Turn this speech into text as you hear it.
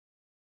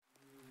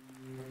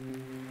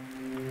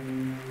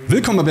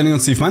Willkommen bei Während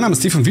Steve. Mein Name ist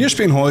Steve und wir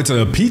spielen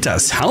heute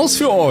Peters Haus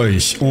für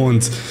euch.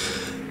 Und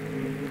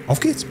auf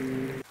geht's.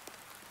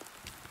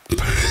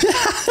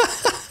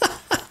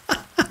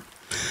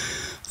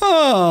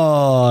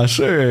 Ah,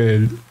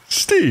 schön.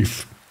 Steve.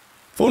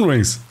 Phone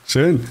rings.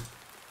 Schön.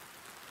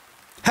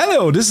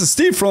 Hello, this is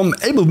Steve from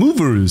Able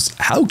Movers.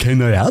 How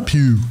can I help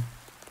you?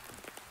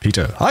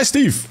 Peter. Hi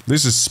Steve,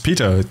 this is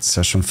Peter. Ist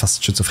ja schon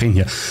fast schizophren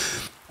hier.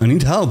 I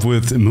need help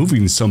with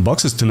moving some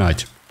boxes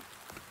tonight.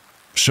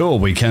 Sure,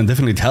 we can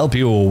definitely help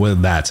you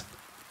with that.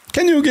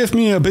 Can you give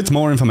me a bit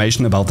more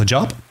information about the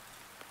job?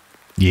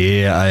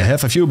 Yeah, I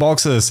have a few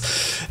boxes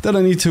that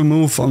I need to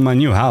move on my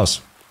new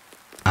house.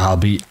 I'll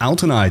be out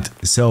tonight,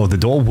 so the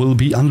door will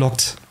be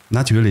unlocked.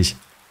 Natürlich.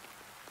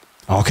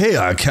 Okay,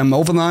 I come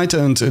overnight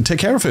and take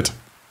care of it.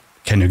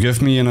 Can you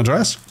give me an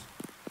address?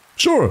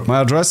 Sure, my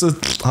address is,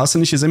 hast du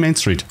nicht gesehen, Main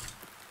Street.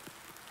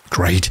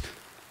 Great.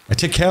 I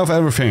take care of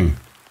everything.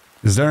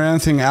 Is there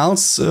anything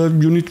else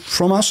you need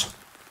from us?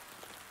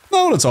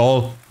 No, that's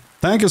all.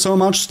 Thank you so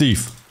much,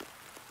 Steve.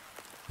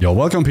 You're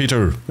welcome,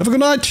 Peter. Have a good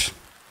night.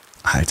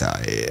 Alter,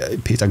 ey,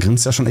 Peter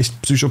grinst ja schon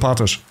echt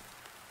psychopathisch.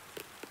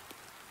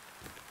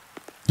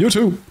 You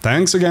too.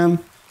 Thanks again.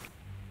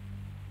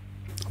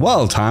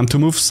 Well, time to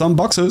move some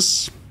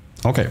boxes.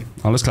 Okay,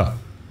 alles klar.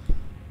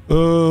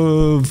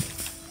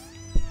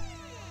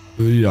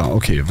 Ja,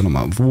 okay, warte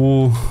mal.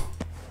 Wo...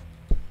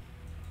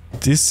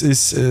 This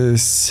is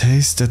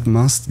says that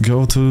must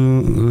go to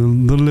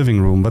the living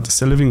room. Was ist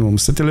der Living Room?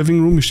 Ist das der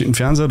Living Room? Hier steht ein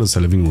Fernseher, das ist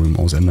der Living Room.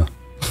 Aus Ende.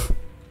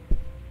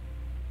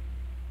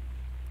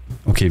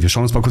 Okay, wir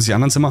schauen uns mal kurz die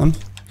anderen Zimmer an.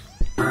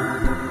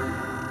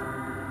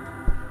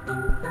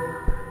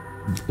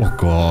 Oh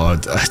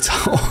Gott, Alter.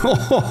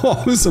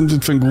 Was ist denn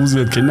das für ein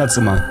gruseliges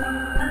Kinderzimmer?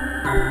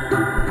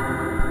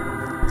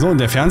 So, und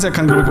der Fernseher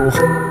kann Glück auch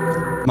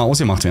mal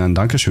ausgemacht werden.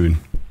 Dankeschön.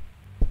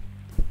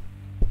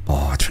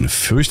 Boah, was für eine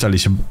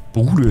fürchterliche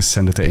Bude ist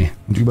denn das, ey.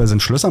 Und überall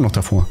sind Schlösser noch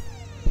davor.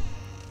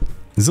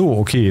 So,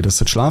 okay, das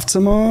ist das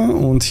Schlafzimmer.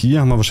 Und hier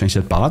haben wir wahrscheinlich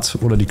das Bad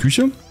oder die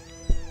Küche.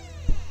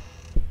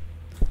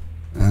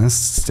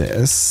 Das ist der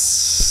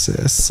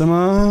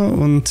Esszimmer.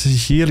 Und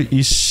hier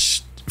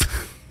ist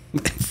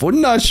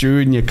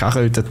wunderschön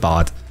gekachelt, das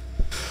Bad.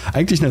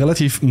 Eigentlich eine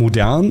relativ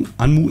modern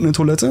anmutende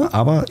Toilette,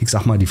 aber ich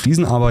sag mal, die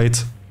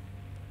Fliesenarbeit,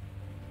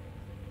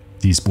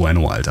 die ist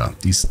bueno, Alter.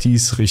 Die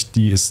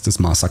ist das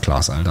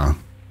Masterclass, Alter.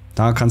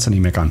 Da kannst du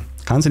nicht meckern.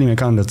 Kannst du nicht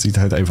meckern, das sieht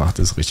halt einfach,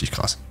 das ist richtig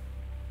krass.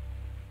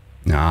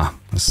 Ja,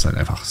 das ist halt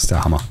einfach, das ist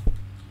der Hammer.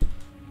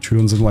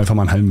 Türen sind nur einfach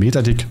mal einen halben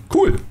Meter dick.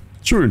 Cool,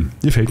 schön,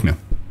 gefällt mir.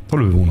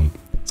 Tolle Wohnung.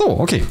 So,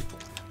 okay.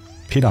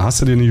 Peter,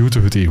 hast du dir eine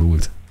gute Hütte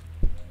geholt?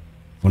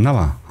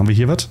 Wunderbar. Haben wir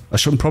hier was? I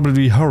should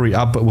probably hurry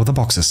up with the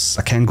boxes.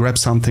 I can grab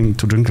something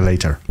to drink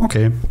later.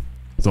 Okay.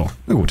 So,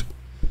 na gut.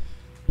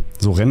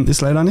 So, rennen ist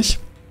leider nicht.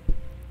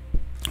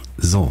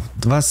 So,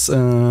 was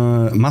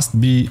must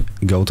be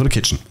go to the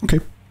kitchen.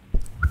 Okay.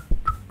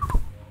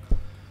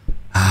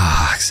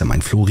 Ah, ist ja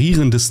mein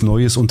florierendes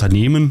neues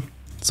Unternehmen.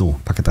 So,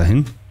 packe da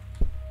hin.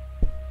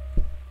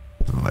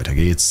 So, weiter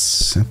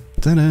geht's.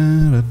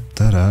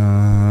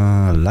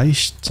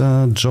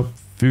 Leichter Job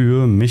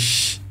für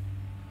mich.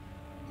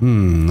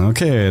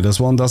 Okay, this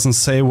one doesn't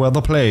say where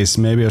the place.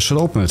 Maybe I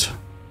should open it.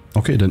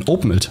 Okay, then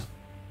open it.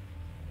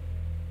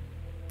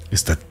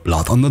 Is that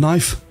blood on the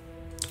knife?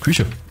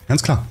 Küche,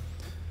 ganz klar.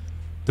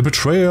 The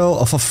betrayal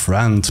of a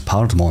friend,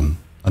 part 1.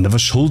 I never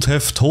should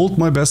have told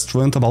my best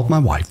friend about my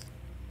wife.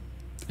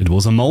 It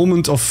was a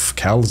moment of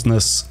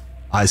carelessness.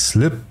 I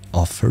slipped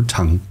off her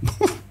tongue.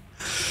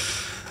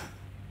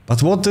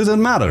 But what did it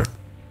matter?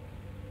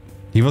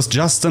 He was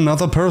just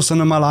another person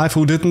in my life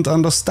who didn't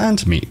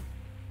understand me.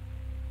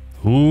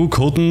 Who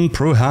couldn't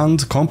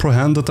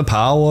comprehend the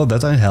power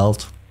that I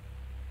held.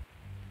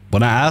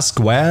 When I asked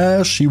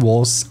where she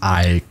was,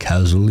 I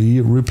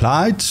casually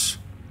replied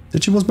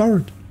that she was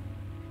buried.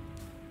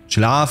 She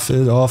laughed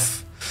it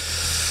off,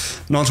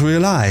 not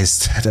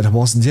realized that it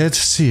was dead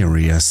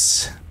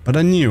serious. But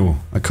I knew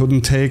I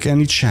couldn't take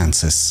any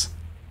chances.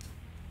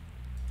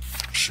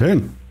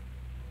 Schön.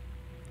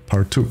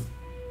 Part 2.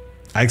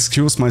 I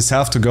excused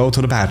myself to go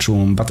to the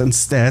bathroom, but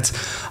instead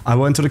I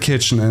went to the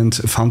kitchen and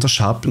found a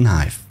sharp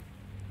knife.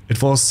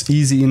 It was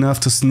easy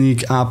enough to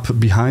sneak up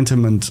behind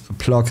him and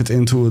plug it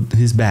into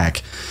his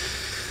bag.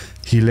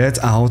 He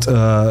let out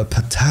a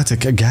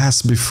pathetic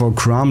gasp before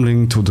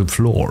crumbling to the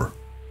floor.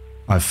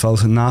 I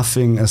felt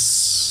nothing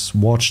as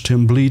watched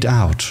him bleed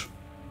out.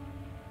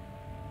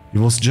 He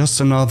was just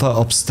another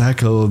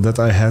obstacle that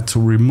I had to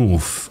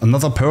remove.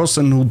 Another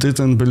person who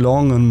didn't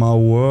belong in my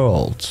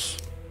world.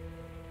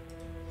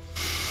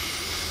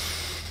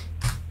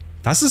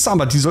 Das ist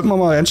aber, die sollten wir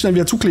mal ganz schnell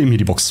wieder zukleben hier,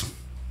 die Box.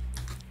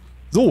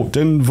 So,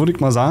 dann würde ich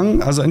mal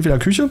sagen, also entweder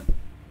Küche,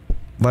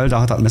 weil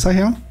da hat er ein Messer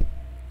her.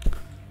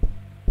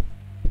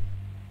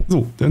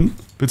 So, dann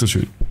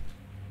bitteschön.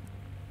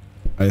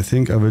 I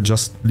think I will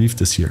just leave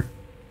this here.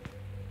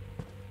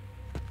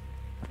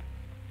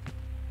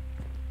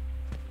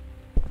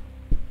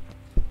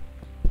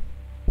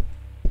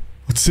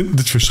 Was sind denn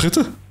das für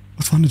Schritte?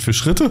 Was waren das für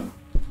Schritte?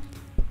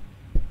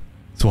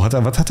 So,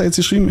 was hat er jetzt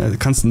geschrieben?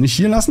 Kannst du nicht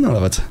hier lassen,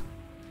 oder was?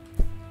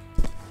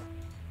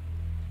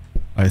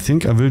 I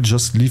think I will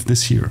just leave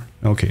this here.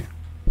 Okay.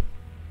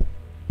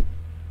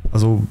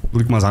 Also,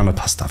 würde ich mal sagen, das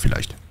passt da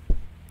vielleicht.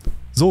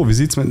 So, wie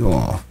sieht's mit...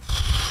 Oh,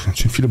 ganz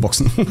schön viele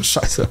Boxen.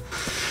 Scheiße.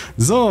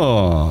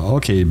 So,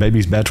 okay,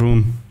 Babys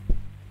Bedroom.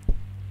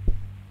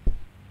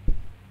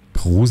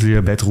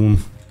 Gruseliger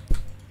Bedroom.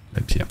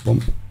 Bleibt hier.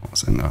 Bumm.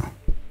 Aus Ende.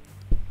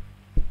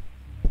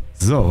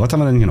 So, was haben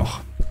wir denn hier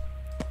noch?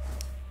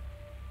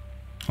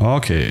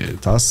 Okay,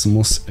 das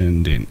muss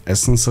in den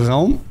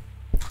Essensraum.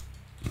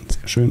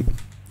 Sehr schön.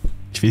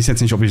 Ich weiß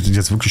jetzt nicht, ob ich das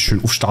jetzt wirklich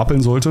schön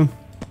aufstapeln sollte.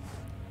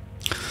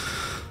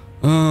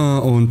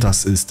 Und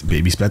das ist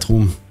Babys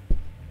Bedroom.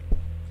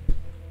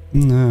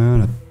 Es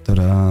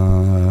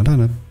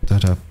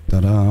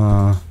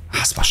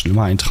war schon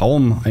immer ein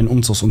Traum, ein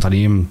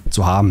Umzugsunternehmen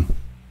zu haben.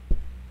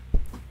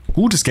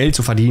 Gutes Geld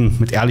zu verdienen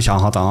mit ehrlicher,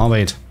 harter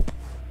Arbeit.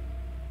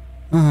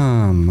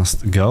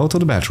 Must go to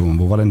the bedroom.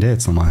 Wo war denn der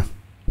jetzt nochmal?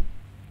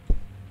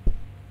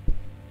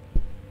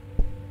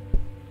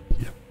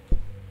 Hier.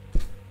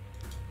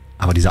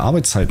 Aber diese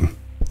Arbeitszeiten,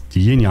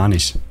 die gehen ja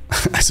nicht.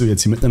 Also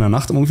jetzt hier mitten in der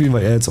Nacht irgendwie,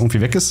 weil er jetzt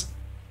irgendwie weg ist.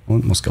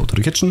 Und muss go to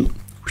the kitchen.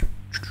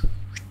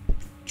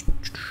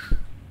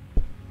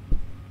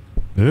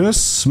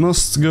 This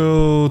must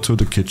go to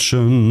the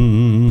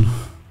kitchen.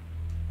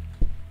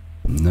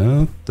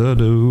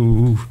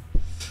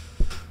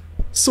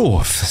 So,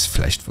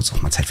 vielleicht wird es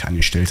auch mal Zeit für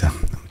Angestellte,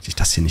 damit ich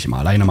das hier nicht immer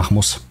alleine machen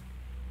muss.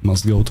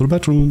 Must go to the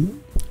bedroom.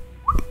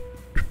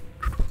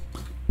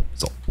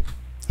 So,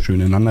 schön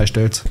ineinander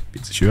gestellt, wie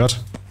es sich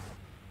hört.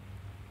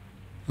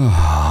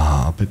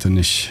 Ah, bitte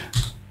nicht.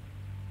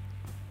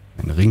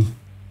 Ein Ring.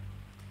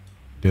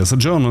 There's a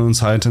journal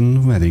inside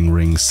and wedding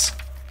rings.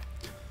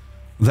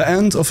 The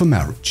end of a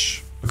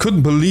marriage. I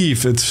couldn't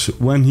believe it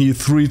when he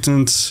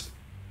threatened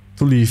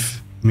to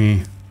leave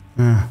me.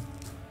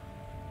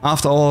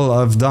 After all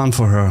I've done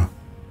for her,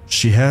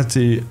 she had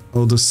the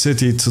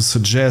audacity to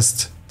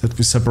suggest that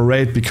we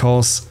separate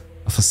because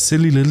of a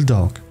silly little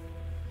dog.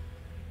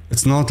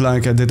 It's not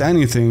like I did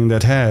anything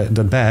that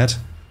bad.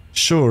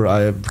 Sure,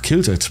 I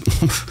killed it.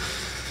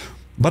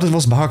 But it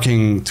was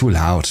barking too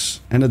loud,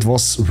 and it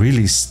was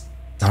really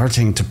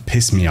starting to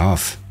piss me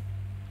off.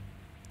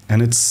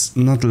 And it's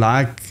not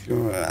like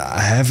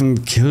I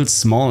haven't killed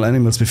small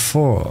animals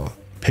before.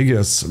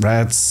 Piglets,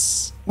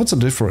 rats, what's the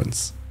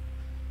difference?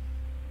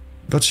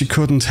 But she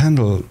couldn't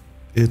handle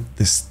it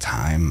this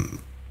time.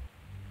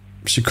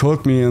 She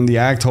caught me in the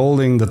act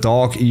holding the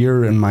dog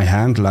ear in my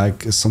hand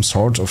like some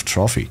sort of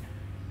trophy.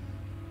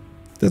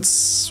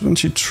 That's when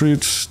she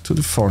tried to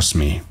divorce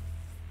me.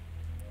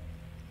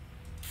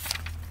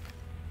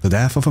 The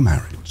death of a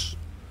marriage.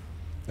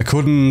 I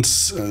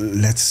couldn't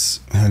let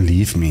her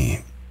leave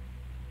me.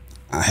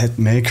 I had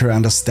to make her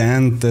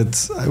understand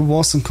that I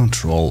was in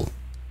control.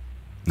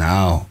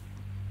 Now,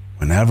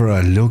 whenever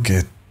I look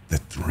at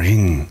that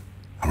ring,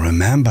 I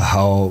remember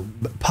how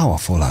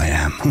powerful I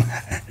am.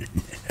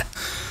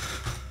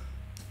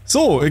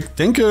 So, ich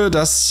denke,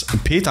 dass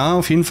Peter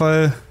auf jeden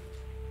Fall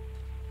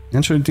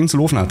ganz schön Ding zu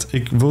laufen hat.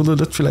 Ich würde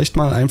das vielleicht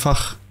mal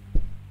einfach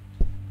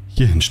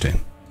hier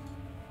hinstellen.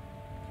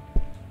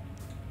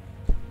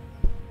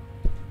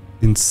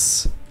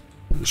 Ins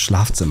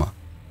Schlafzimmer.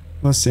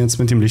 Was ist denn jetzt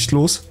mit dem Licht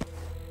los?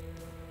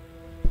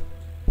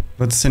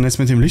 Was ist denn jetzt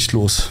mit dem Licht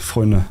los,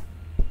 Freunde?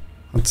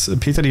 Hat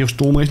Peter die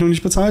Stromrechnung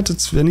nicht bezahlt?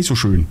 Das wäre nicht so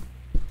schön.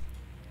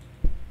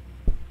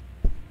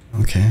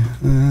 Okay.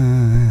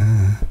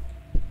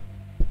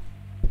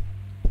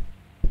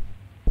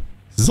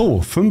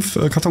 So,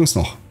 5 Kartons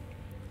noch.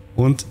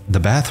 Und the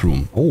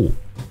bathroom. Oh.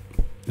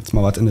 Jetzt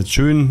mal was in das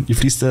schön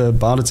gefließte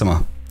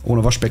Badezimmer.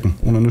 Ohne Waschbecken,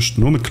 ohne nichts,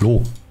 nur mit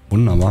Klo.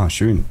 Wunderbar,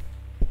 schön.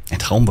 Ein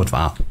Traum wird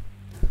wahr.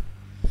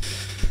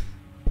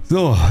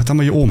 So, was haben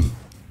wir hier oben?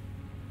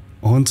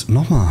 Und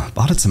nochmal,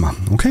 Badezimmer.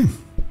 Okay.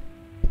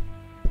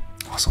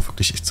 Oh, so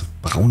wirklich echt so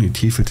braun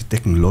getiefelte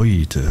Decken,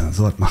 Leute.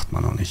 So was macht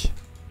man noch nicht.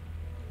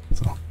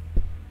 So.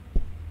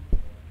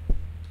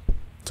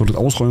 So, das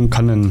Ausräumen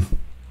kann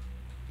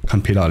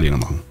Peter alleine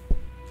machen.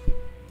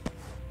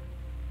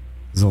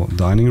 So,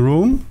 Dining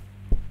Room.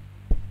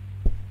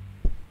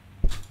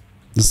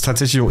 Das ist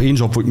tatsächlich auch ein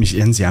Job, wo ich mich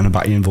ganz gerne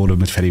beeilen würde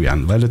mit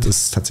Fertigwerden, weil das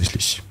ist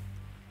tatsächlich...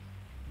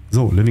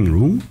 So, Living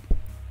Room.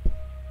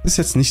 Ist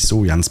jetzt nicht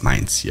so ganz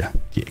meins hier,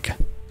 die Ecke.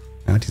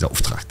 Ja, dieser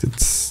Auftrag.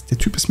 Der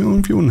Typ ist mir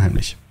irgendwie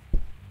unheimlich.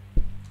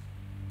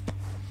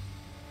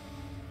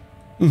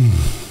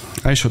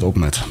 I should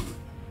open it.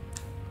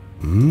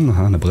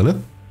 Aha, eine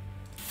Brille.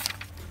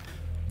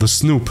 The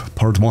Snoop,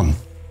 Part 1.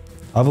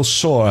 I was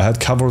sure I had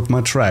covered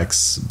my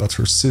tracks, but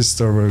her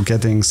sister were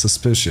getting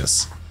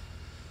suspicious.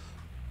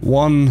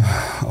 One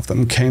of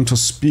them came to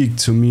speak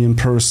to me in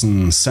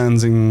person,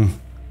 sensing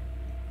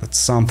that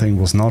something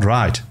was not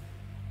right.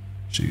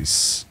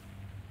 She's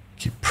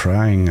keep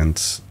prying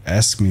and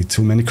asked me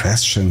too many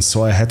questions,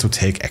 so I had to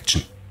take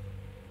action.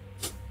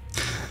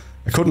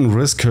 I couldn't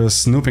risk her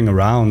snooping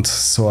around,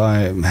 so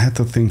I had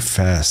to think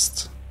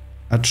fast.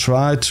 I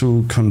tried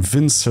to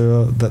convince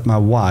her that my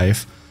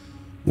wife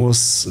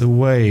was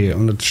away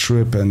on a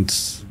trip and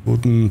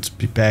wouldn't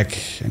be back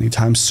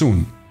anytime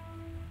soon.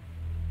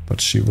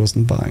 But she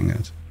wasn't buying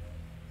it.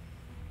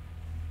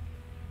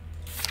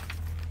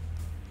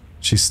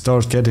 She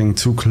started getting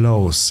too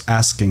close,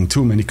 asking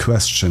too many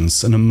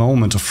questions. In a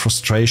moment of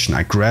frustration,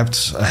 I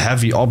grabbed a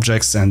heavy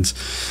object and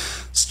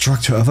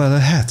struck her over the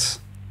head.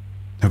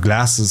 Her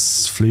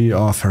glasses flew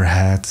off her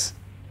head.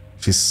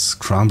 She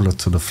crumbled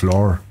to the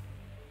floor,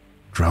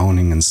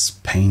 groaning in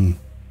pain.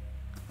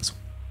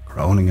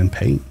 Groaning in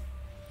pain.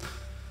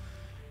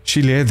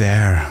 She lay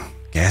there,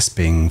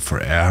 gasping for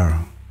air,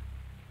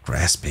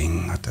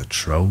 grasping at her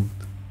throat.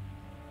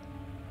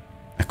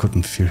 I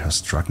couldn't feel her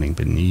struggling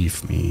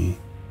beneath me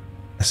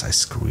as I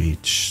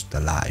screeched the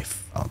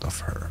life out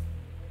of her.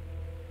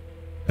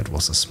 It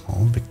was a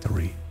small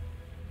victory.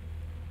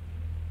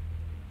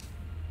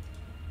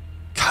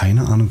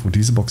 Keine Ahnung, wo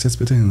diese Box jetzt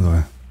bitte hin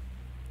soll.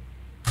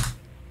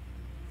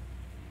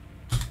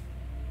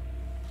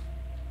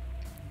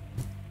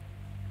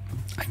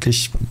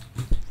 Eigentlich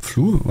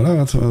Flur, oder?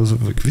 Also,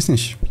 ich weiß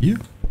nicht. Hier?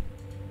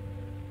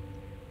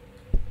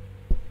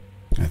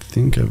 I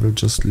think I will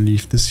just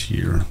leave this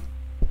here.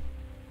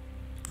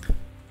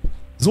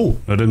 So,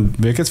 na dann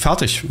wäre ich jetzt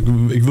fertig.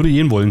 Ich würde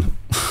gehen wollen.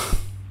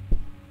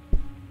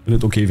 Wenn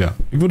das okay wäre.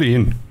 Ich würde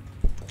gehen.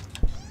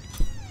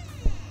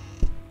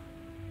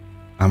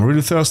 I'm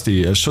really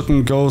thirsty. I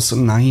shouldn't go so...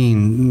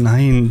 Nein,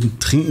 nein,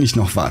 trink nicht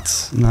noch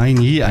was. Nein,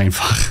 geh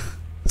einfach.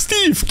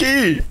 Steve,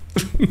 geh!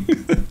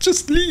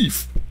 Just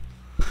leave.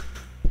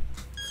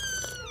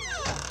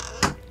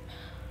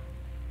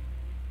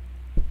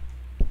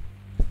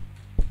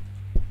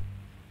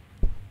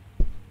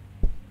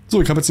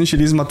 So, ich habe jetzt nicht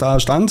gelesen, was da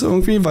stand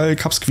irgendwie, weil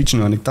ich hab's quietschen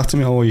hören. Ich dachte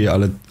mir, oh je,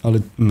 alle,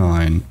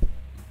 nein.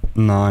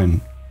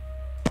 Nein.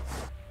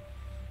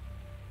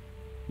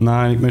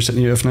 Nein, ich möchte das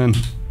nie öffnen.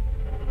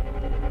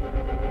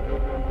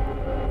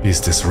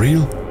 Is this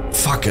real?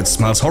 Fuck, it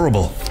smells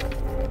horrible.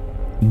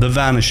 The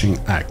Vanishing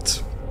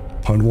Act.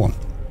 Point 1.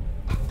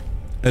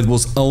 It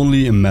was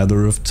only a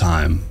matter of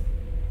time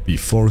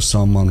before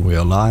someone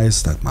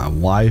realized that my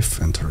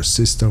wife and her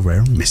sister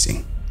were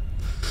missing.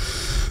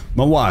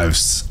 My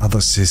wife's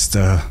other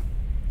sister,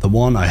 the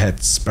one I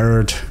had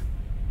spared,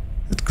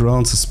 had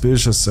grown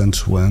suspicious and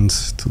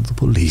went to the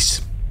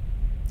police.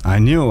 I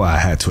knew I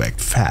had to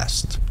act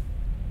fast.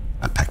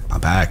 I packed my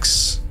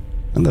bags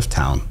and left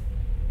town.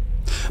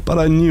 But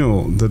I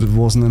knew that it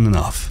wasn't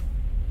enough.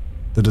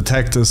 The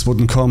detectives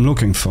wouldn't come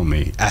looking for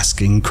me,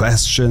 asking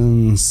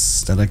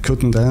questions that I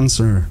couldn't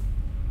answer.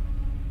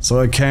 So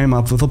I came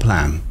up with a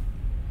plan.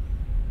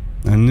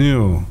 I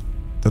knew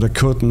that I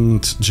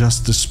couldn't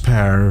just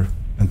despair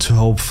and to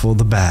hope for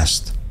the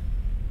best.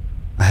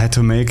 I had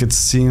to make it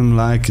seem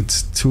like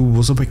it too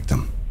was a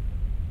victim.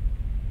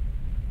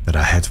 That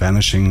I had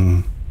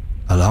vanishing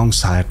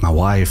alongside my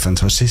wife and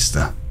her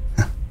sister.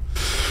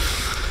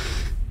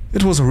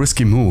 It was a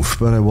risky move,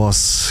 but I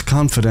was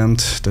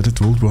confident that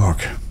it would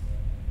work.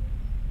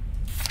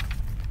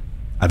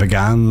 I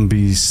began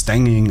by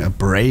stanging a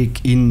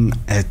break-in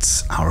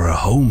at our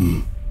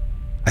home.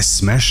 I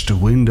smashed the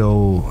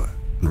window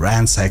and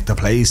ransacked the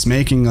place,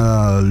 making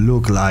it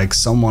look like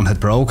someone had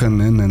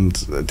broken in and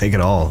take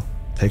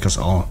us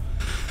all.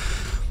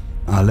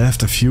 I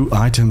left a few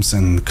items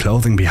and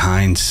clothing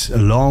behind,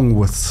 along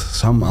with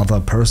some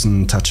other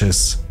person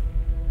touches,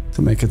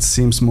 to make it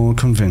seem more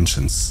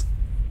convenient.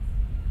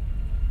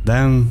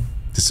 Then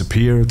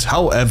disappeared,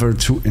 however,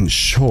 to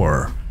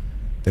ensure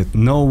that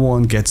no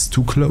one gets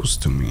too close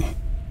to me.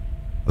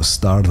 I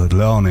started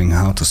learning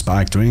how to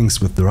spike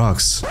drinks with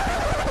drugs.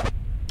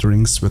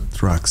 Drinks with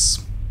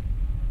drugs.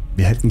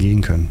 Wir hätten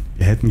gehen können.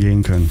 Wir hätten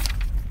gehen können.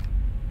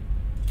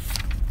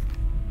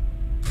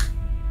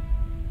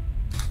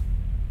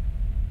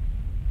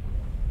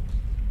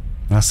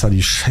 Lass da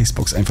die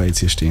Scheißbox einfach jetzt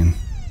hier stehen.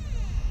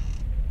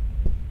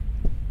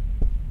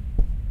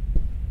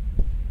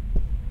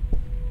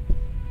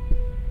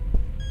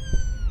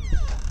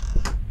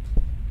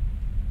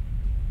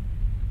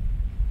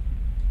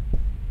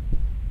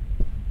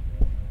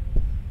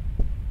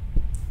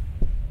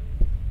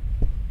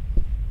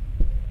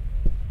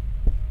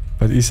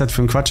 Was ist das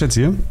für ein Quatsch jetzt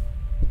hier?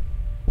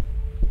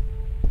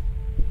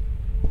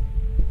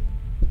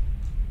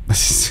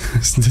 Was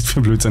ist denn das für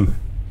ein Blödsinn?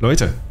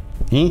 Leute.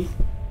 Hm?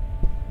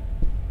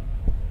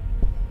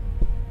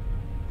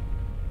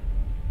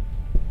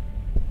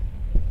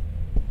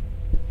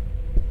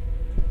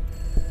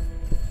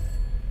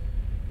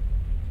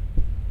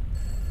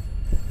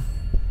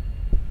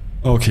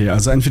 Okay,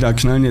 also entweder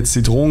knallen jetzt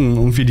die Drogen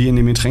irgendwie, die in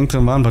dem Getränk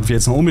drin waren, was wir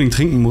jetzt noch unbedingt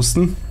trinken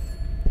mussten.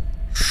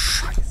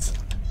 Scheiße.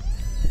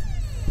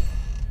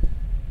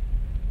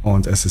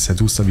 Und es ist ja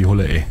duster wie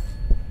Hulle, ey.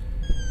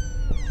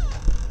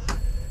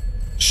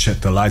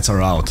 Shit, the lights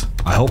are out.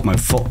 I hope my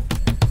phone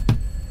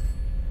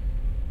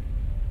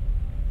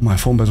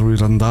battery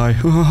doesn't die.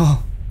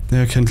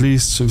 Der kennt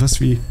least.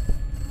 Was wie?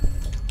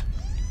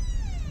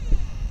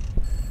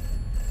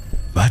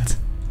 Was?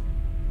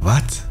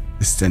 Was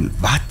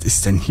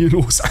ist denn hier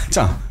los,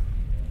 Alter?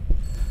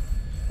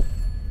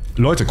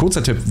 Leute,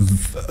 kurzer Tipp.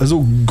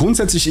 Also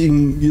grundsätzlich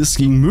ist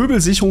gegen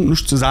Möbelsicherung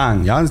nichts zu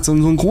sagen. Ja, so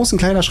einen großen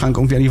Kleiderschrank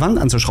irgendwie an die Wand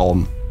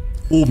anzuschrauben.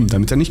 Oben,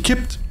 damit er nicht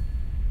kippt.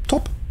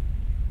 Top.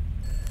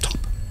 Top.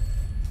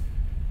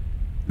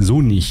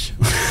 So nicht.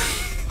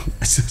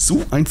 Also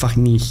so einfach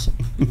nicht.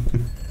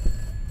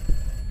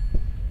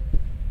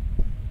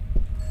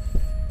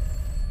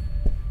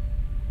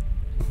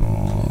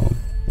 Oh.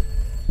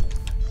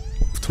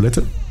 Auf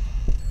Toilette?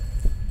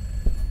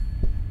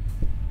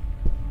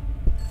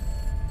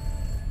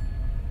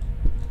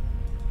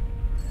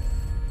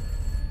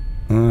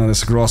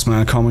 Das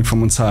Grossman Comic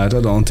from inside,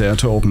 I don't dare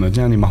to open it.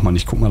 Ja, nee, mach mal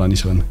nicht, guck mal da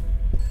nicht drin.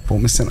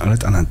 Warum ist denn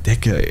alles an der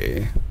Decke,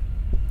 ey?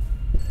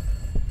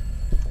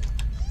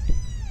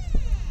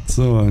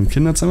 So, ein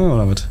Kinderzimmer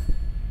oder was?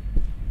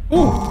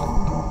 Oh!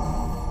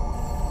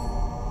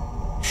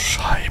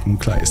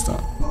 Scheibenkleister.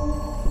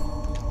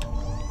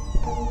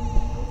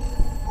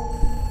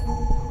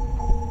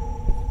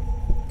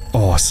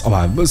 Oh,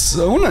 ist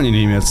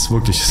unangenehm jetzt,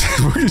 wirklich.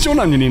 Ist wirklich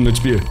unangenehm, das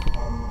Spiel.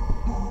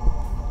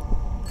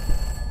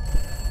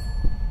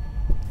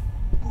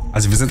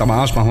 Also wir sind am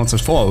Arsch, machen wir uns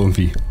das vor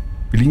irgendwie.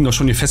 Wir liegen doch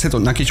schon hier fest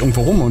und nackig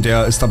irgendwo rum und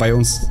der ist dabei,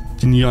 uns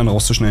die Nieren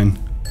rauszuschnellen.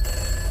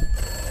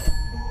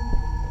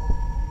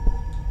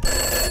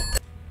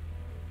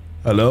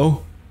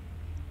 Hello?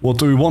 What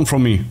do you want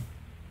from me?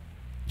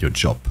 Your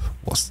job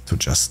was to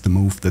just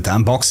move the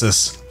damn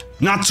boxes,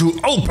 not to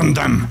open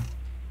them.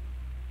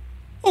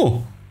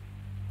 Oh.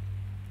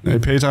 Hey,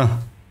 Peter.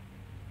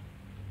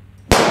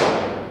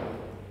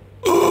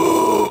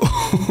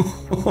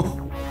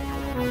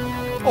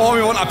 Oh,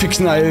 wir wurden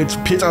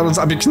abgeknallt. Peter hat uns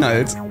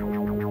abgeknallt.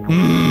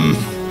 Mm.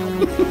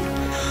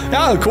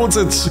 Ja, kurz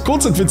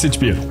und witziges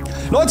Spiel.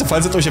 Leute,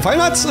 falls es euch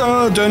gefallen hat,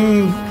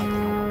 dann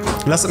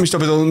lasst mich doch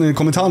bitte in den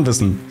Kommentaren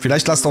wissen.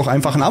 Vielleicht lasst auch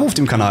einfach ein Abo auf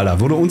dem Kanal da.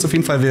 Würde uns auf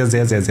jeden Fall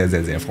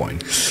sehr freuen.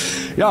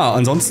 Ja,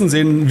 ansonsten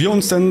sehen wir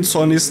uns dann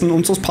zur nächsten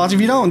Umzugsparty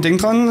wieder. Und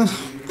denkt dran,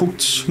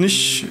 guckt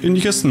nicht in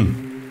die Kisten.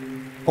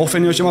 Auch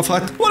wenn ihr euch immer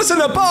fragt, what is in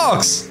the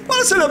box?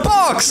 What is in the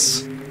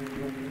box?